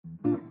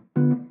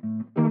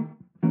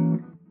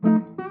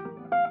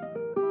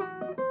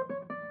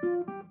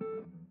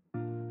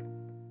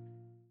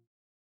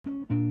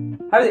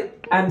Howdy,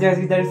 I'm Jazz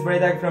guitarist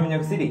Frederick from New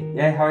York City.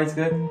 Yeah, how is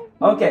good?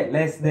 Okay,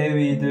 let's say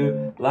we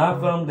do learn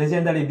from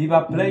legendary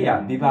Bebop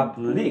player, Bebop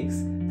licks.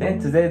 Then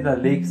today the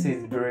licks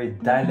is very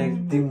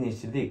direct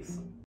diminished licks.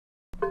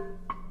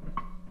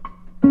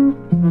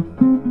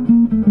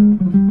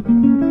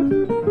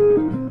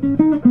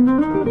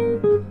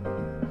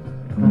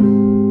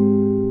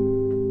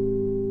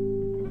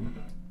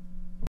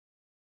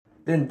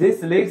 Then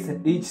these licks,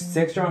 each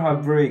section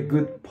have very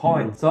good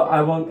points. So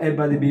I want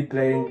everybody be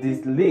playing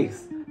these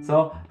licks.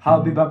 So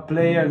how Bebop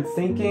player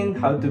thinking,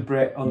 how to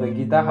play on the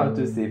guitar, how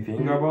to see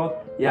fingerboard.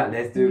 Yeah,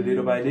 let's do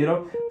little by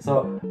little.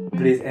 So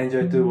please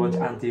enjoy to watch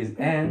until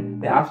the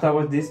end. Then after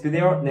watch this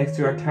video, next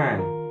your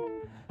turn.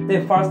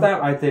 The first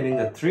time I tell you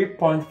the 3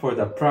 points for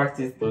the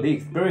practice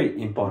licks,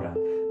 very important.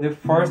 The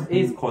first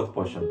is chord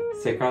portion,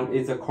 second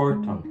is a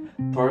chord tone,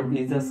 third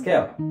is a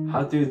scale.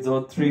 How to use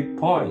those 3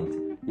 points?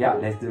 Yeah,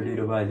 let's do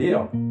little by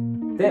little.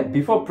 Then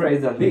before play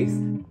the licks,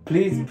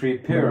 please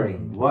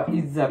preparing. What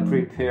is the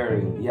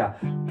preparing? Yeah,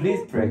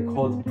 please play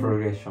chord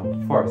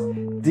progression first.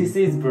 This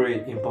is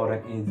very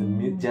important in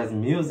the jazz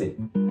music.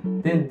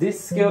 Then this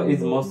skill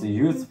is most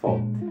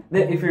useful.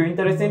 Then if you're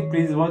interested,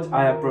 please watch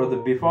I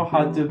uploaded before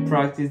how to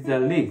practice the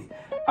licks.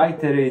 I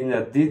tell you in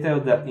the detail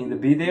that in the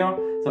video.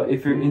 So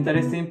if you're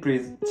interested,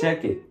 please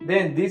check it.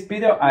 Then this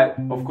video,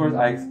 of course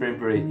I explain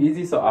very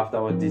easy. So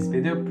after this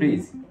video,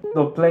 please.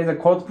 So play the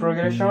chord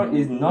progression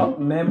is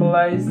not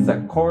memorize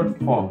the chord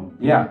form.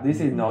 Yeah, this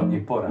is not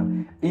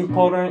important.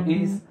 Important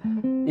is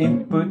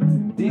input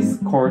this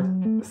chord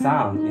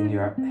sound in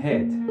your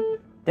head.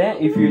 Then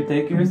if you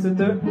take used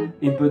to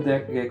input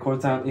the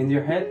chord sound in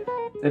your head,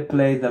 then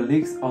play the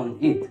licks on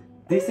it.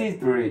 This is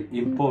very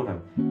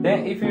important.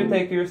 Then if you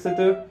take used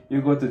to,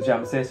 you go to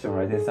jam session,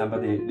 right? Then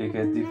somebody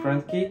requests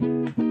different key.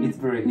 It's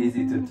very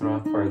easy to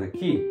transfer the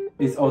key.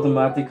 It's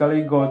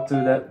automatically go to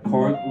the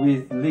chord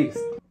with licks.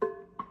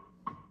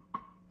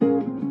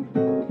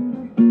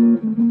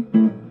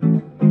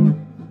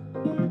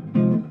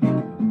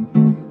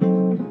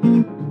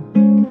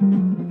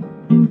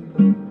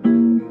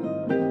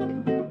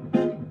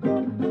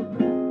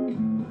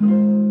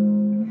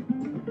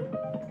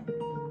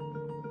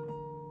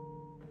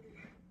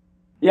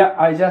 Yeah,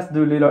 I just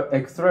do little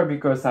extra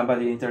because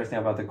somebody interested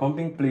about the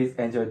comping. Please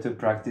enjoy to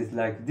practice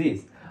like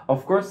this.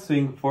 Of course,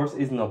 swing first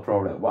is no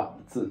problem. 1,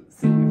 2,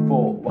 3,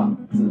 4,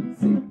 1, 2,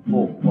 3,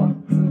 4,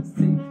 1, 2,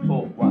 3,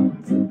 4,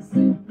 1, 2,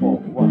 3, 4,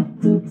 1,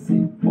 2,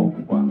 3, 4,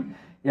 1.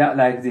 Yeah,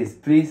 like this.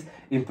 Please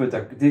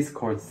input this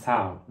chord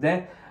sound.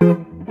 Then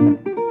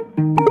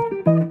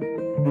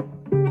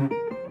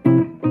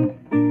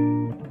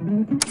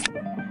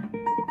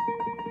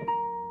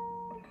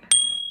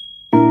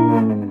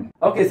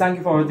okay, thank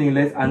you for watching.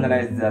 Let's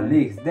analyze the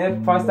licks.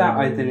 Then first time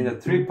I tell you the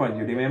 3 points,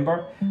 you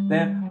remember?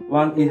 Then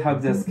one, it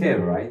has the scale,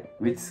 right?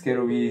 Which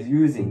scale we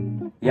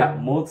using? Yeah,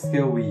 mode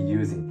scale we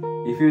using.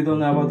 If you don't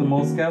know about the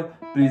mode scale,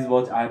 please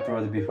watch I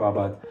uploaded before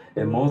about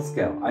a mode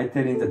scale. I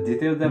tell you the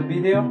detail of the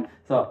video.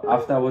 So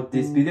after watch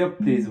this video,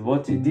 please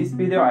watch it. This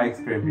video I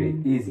explain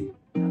very easy.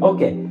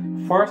 Okay,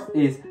 first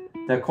is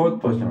the chord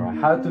position, right?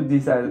 How to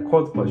decide the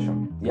chord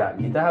position? Yeah,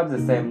 guitar have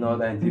the same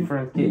note and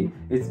different key.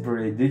 It's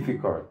very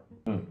difficult.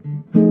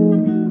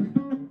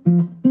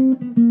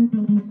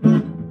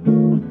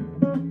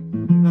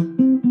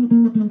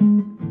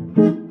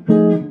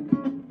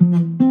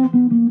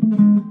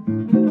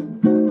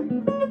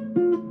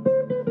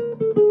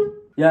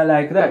 Yeah,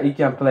 like that, you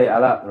can play a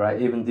lot, right?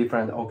 Even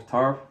different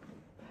octave.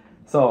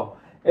 So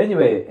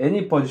anyway,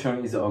 any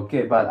position is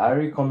okay, but I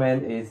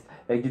recommend is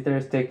a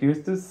guitarist take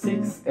used to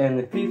 6th and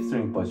 5th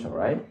string position,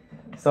 right?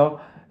 So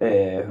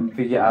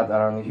figure out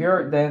around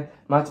here. Then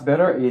much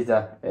better is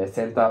the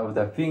center of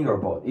the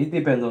fingerboard. It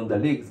depends on the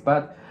licks,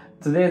 but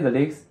today the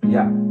licks,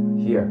 yeah,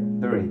 here,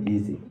 very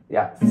easy.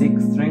 Yeah,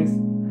 6 strings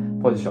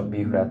position,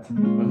 B flat.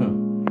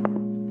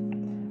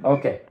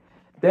 Okay,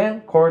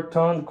 then chord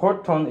tone.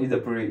 Chord tone is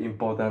very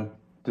important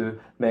to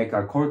make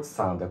a chord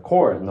sound, a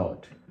chord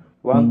note.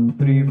 1,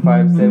 3,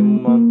 5,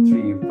 7, 1,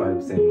 3,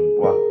 5, 7,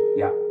 1.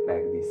 Yeah,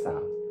 like this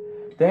sound.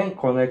 Then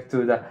connect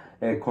to the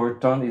chord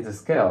tone is a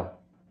scale.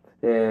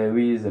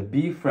 We use a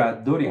B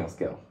flat Dorian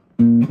scale.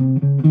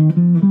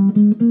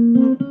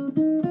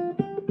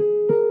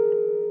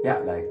 Yeah,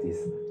 like this.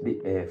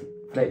 The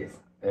phrase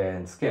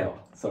and scale.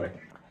 Sorry.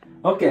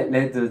 Okay,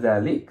 let's do the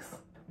licks.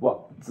 1,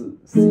 2,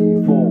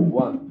 3, 4,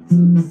 1,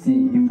 2,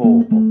 3,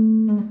 4.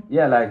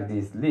 Yeah, like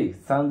this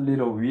licks. Sound a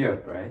little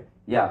weird, right?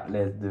 Yeah,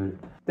 let's do it.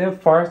 Then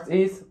first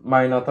is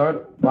minor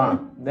third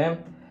 1. Then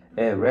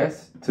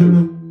rest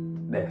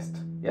 2, rest.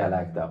 Yeah,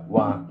 like that.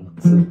 1,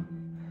 2.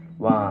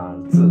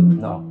 1, 2,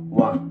 no,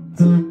 1,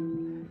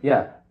 2.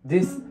 Yeah,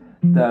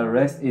 the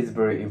rest is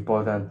very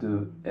important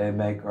to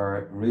make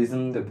our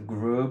rhythm, the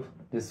groove,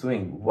 the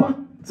swing.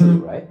 1, 2,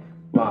 right?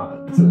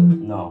 1, 2,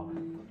 no.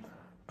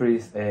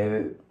 Please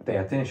pay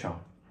attention.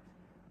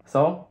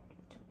 So,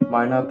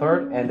 minor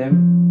third and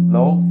then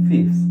low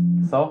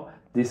 5th. So,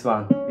 this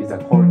one is a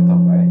chord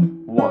tone, right?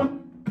 1,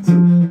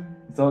 2.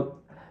 So,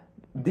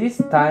 this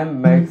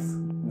time makes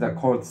the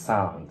chord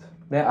sound.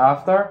 Then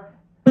after,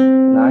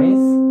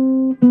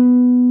 9th,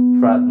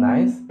 flat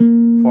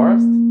 9,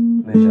 first,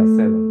 measure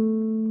 7.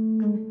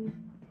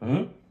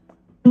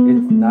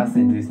 It's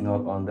nothing, this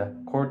note on the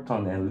chord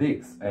tone and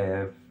licks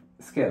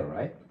scale,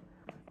 right?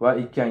 What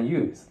it can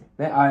use.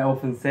 Then I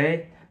often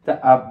say the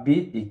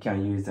upbeat, it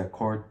can use a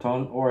chord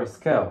tone or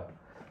scale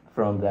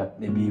from the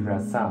B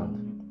flat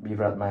sound, B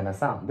flat minor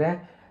sound.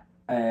 Then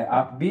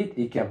upbeat,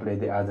 it can play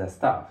the other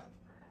stuff.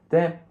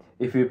 Then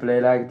if you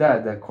play like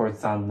that, the chord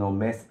sound no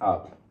mess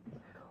up.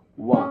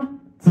 1,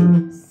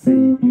 2,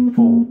 3,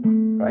 4,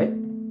 right?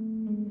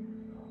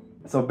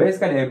 So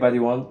basically everybody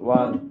want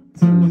 1,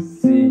 2,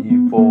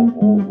 3, 4,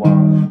 or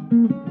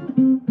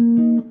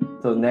 1.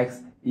 So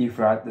next, E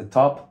flat, the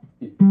top,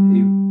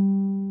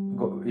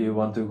 you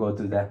want to go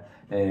to the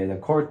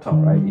chord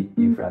tone, right?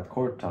 E flat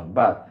chord tone.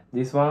 But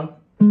this one,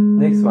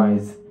 next one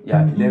is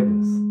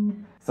 11th.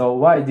 So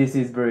why this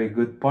is very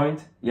good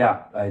point?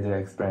 Yeah, I will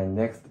explain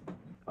next.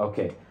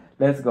 Okay,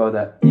 let's go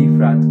the E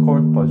flat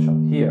chord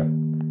position here,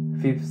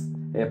 5th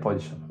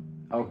position.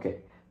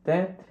 Okay,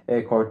 then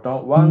a chord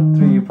tone 1,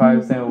 3,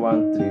 5, 7,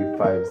 1, 3,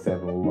 5,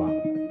 7,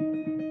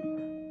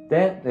 1.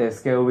 Then the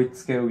scale, which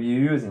scale you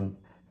using?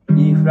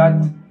 E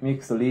flat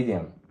mixed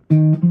lydian.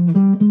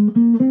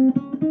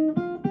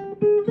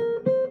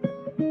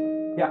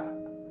 Yeah,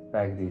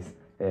 like this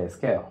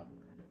scale.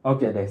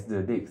 Okay, let's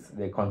do this.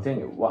 They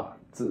continue 1,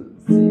 2,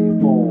 3,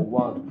 4,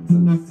 1,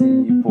 2,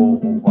 3, 4,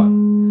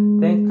 1.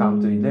 Then come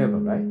to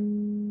 11, right?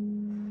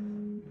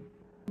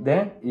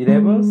 Then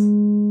 11th,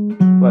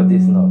 what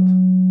this note?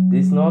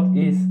 This note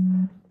is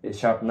a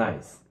sharp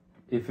 9th.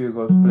 If you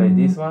go play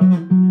this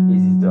one,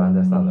 easy to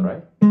understand,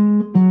 right?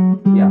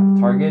 Yeah,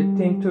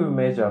 targeting to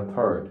measure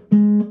 3rd.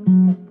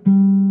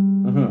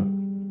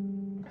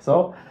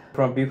 So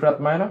from B flat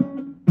minor,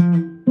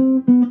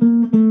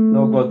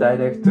 no go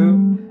direct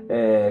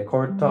to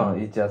chord tone.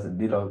 It's just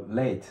below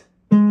late,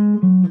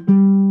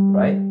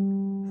 right?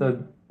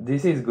 So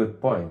this is good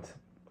point.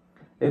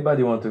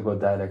 Everybody want to go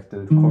direct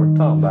to the chord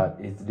tone, but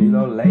it's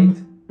below late.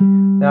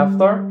 The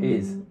after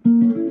is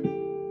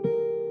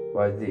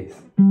what is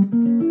this?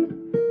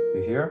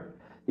 You hear?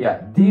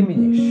 Yeah,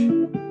 diminish.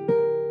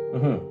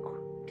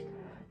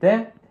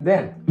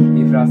 Then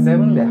E flat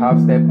 7, the half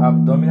step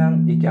up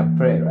dominant, it can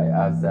play, right,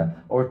 as the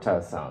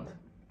altered sound,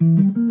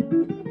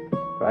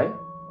 right?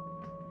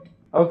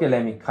 Okay,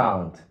 let me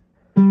count.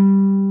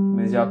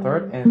 Major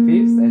 3rd and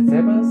 5th and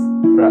 7th,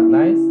 flat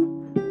 9th,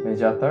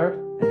 major 3rd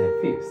and then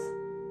 5th.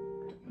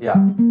 Yeah,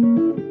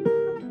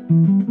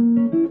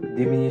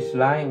 diminished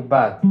line,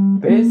 but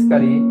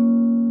basically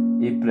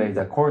it plays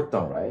a chord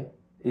tone, right?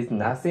 It's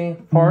nothing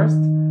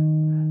first,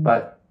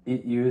 but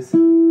it uses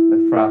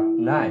a flat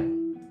 9.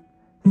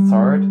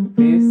 3rd,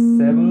 5th,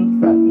 7th,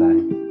 flat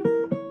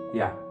 9.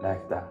 Yeah,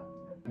 like that.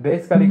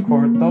 Basically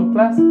chord tone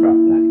plus flat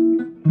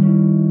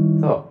 9.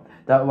 So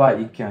that's why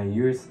it can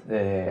use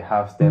a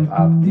half step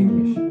up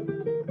diminish.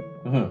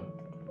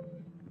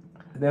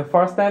 The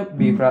first time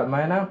B flat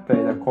minor,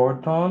 play the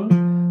chord tone,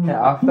 and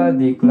after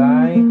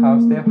decline,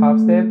 half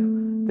step,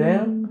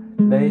 then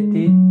let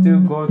it to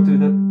go to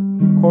the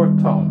chord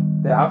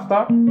tone. Then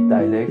after,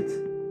 direct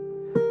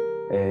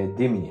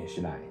diminish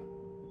line.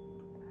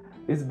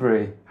 It's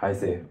very, I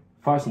say,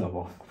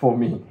 fashionable for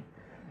me.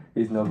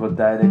 It's not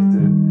direct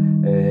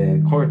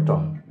to chord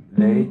tone.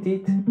 Let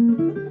it,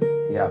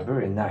 yeah,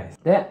 very nice.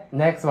 Then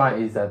next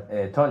one is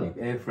a tonic,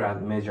 A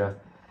flat major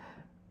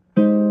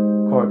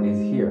chord is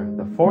here,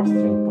 the 4th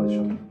string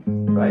position,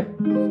 right?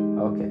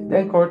 Okay,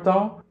 then chord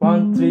tone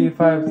 1, 3,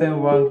 5,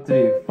 7, 1,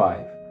 3,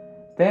 5.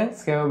 Then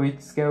scale,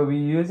 which scale we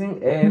using?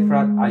 A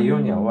flat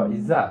Ionian. What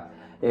is that?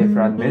 A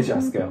flat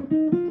major scale.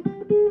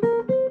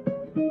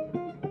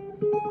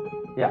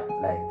 Yeah,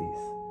 like this.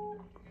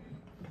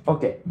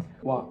 Okay,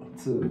 1,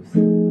 2,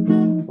 3,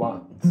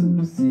 1,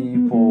 2,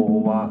 3,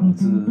 4, 1,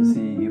 2,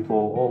 3,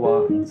 4,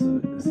 1,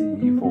 2,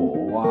 3,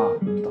 4, 1.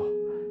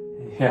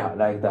 Yeah,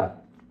 like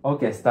that.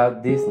 Okay,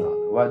 start this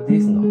note. What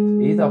this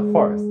note is a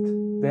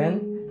 1st.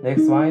 Then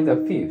next one is a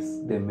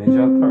 5th. Then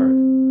major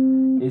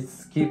 3rd. It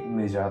skip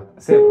major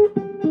 7th,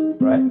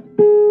 right?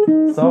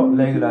 So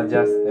regular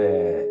just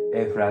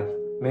A flat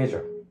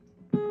major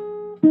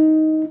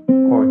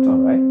chord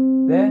tone, right?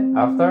 Then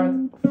after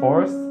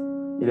 4th,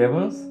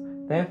 11th,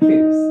 then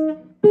 5th.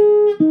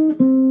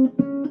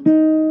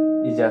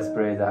 You just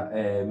play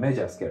the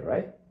major scale,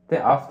 right?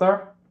 Then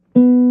after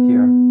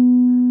here,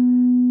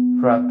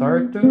 flat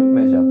 3rd to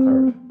major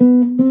 3rd.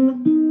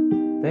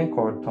 Then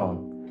chord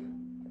tone.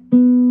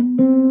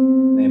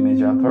 Then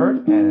major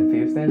 3rd and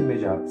 5th and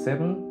major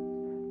 7th.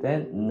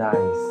 Then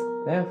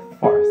 9th. Then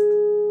 1st.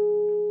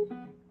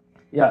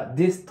 Yeah,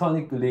 this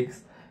tonic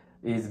licks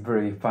is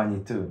very funny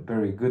too.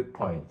 Very good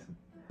point.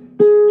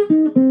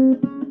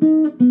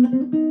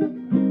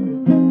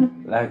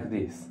 Like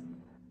this.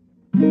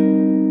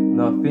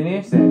 Not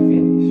finish, then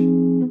finish.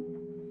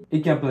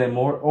 It can play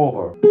more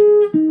over.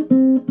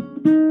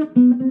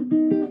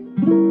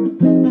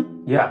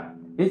 Yeah,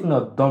 it's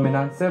not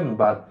dominant 7,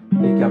 but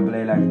it can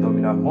play like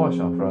dominant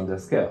motion from the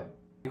scale.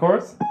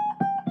 Because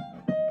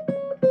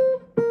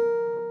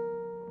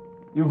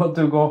you want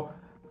to go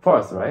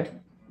first, right?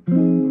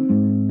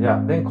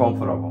 Yeah, then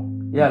comfortable.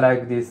 Yeah,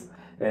 like this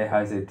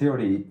has a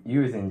theory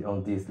using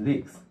on these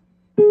licks.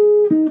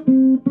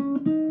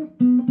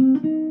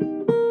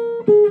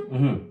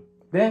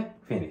 Then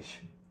finish.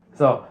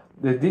 So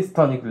this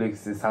tonic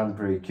licks sound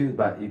very cute,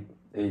 but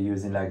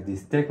using like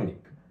this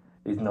technique,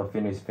 it's not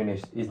finished,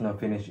 it's not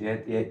finished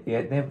yet,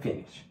 then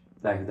finish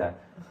like that.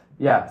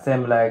 Yeah,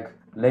 same like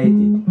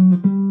rated,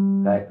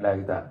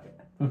 like that.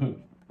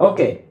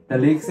 Okay, the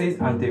licks is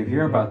until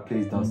here, but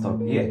please don't stop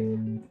yet.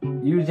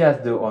 You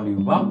just do only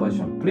one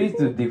position. Please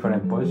do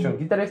different position.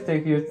 Guitarist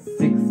take you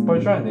 6th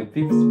position and the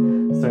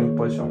 5th string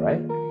position,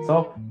 right?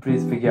 So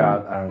please figure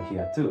out around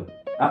here too.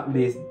 At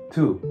least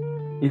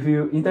 2. If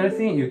you're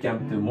interested, you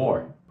can do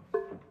more.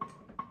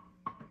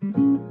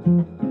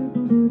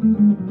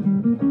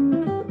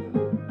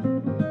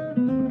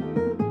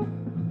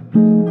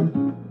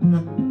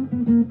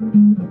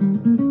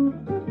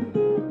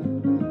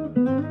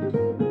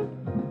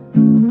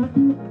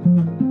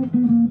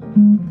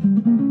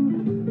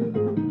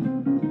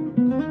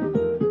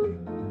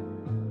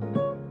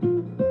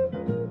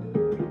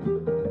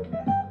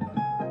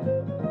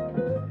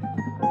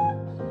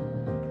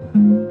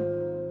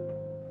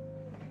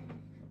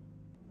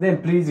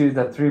 Then please use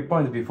the 3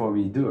 points before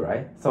we do,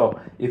 right? So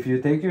if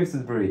you take yours,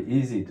 it's very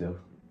easy to.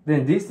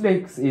 Then this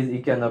licks is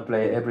you cannot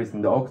play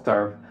everything the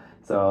octave,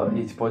 so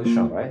each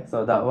position, right?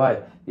 So that's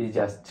why it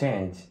just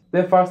change.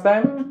 The first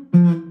time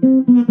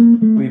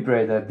we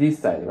play this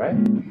side, right?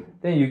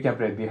 Then you can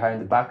play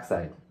behind the back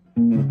side.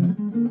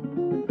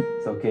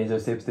 So K-J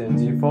system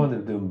G4 to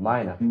do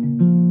minor.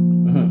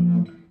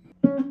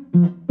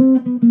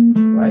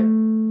 Right?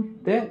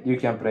 Then you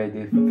can play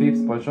the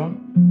 5th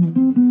position.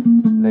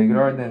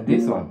 Regular than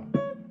this one.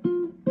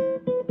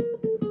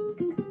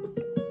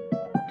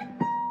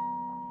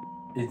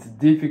 It's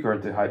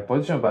difficult to high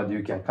position, but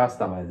you can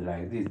customize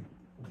like this.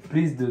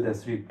 Please do the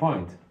 3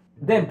 points.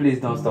 Then please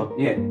don't stop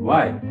yet.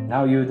 Why?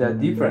 Now you do a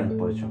different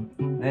position.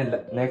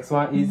 Then next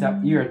one is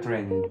a ear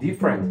training,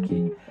 different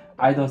key.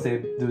 I don't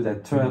say do the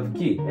 12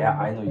 key. Yeah,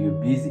 I know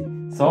you're busy.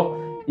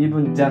 So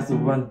even just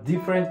one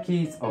different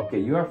key is okay.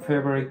 Your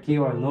favorite key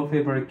or no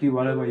favorite key,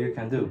 whatever you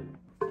can do.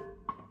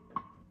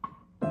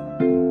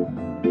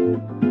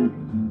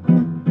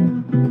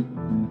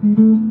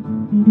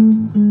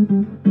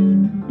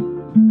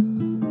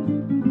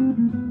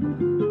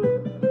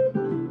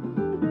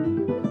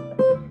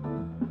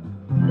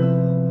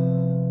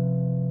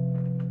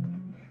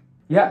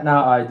 Yeah,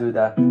 now I do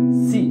the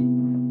C.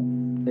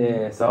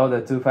 So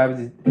the 2/5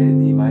 is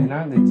D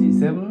minor, the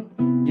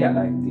G7. Yeah,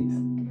 like this.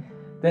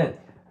 Then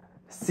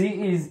C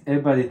is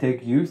everybody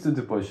take used to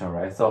the position,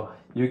 right? So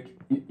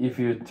if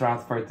you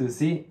transfer to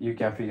C, you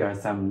can figure out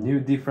some new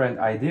different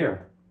idea.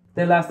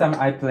 The last time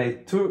I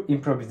played 2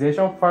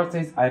 improvisation. First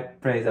is I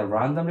play the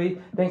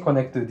randomly, then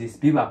connect to this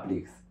Bebop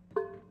licks.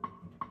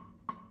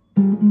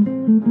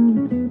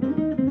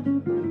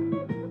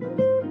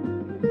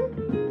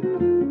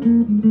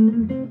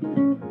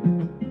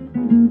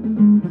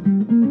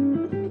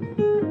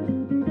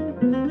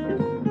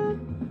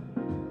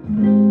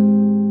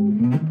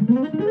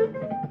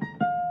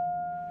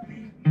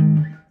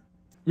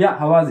 Yeah,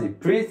 how was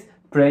it? Please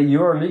play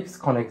your licks,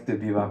 connect to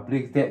Bebop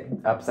licks,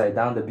 then upside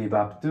down the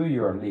Bebop to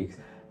your licks.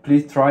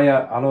 Please try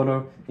a lot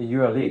of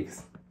your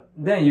licks.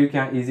 Then you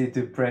can easy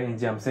to play in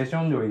jam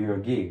session or your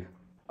gig.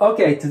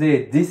 Okay,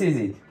 today this is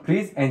it.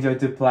 Please enjoy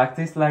to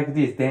practice like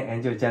this, then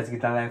enjoy jazz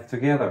guitar life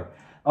together.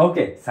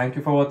 Okay, thank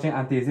you for watching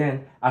until the end.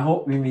 I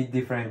hope we meet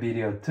different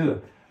video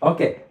too.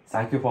 Okay,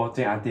 thank you for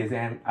watching until the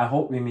end. I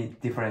hope we meet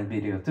different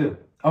video too.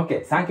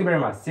 Okay, thank you very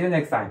much. See you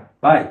next time.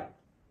 Bye.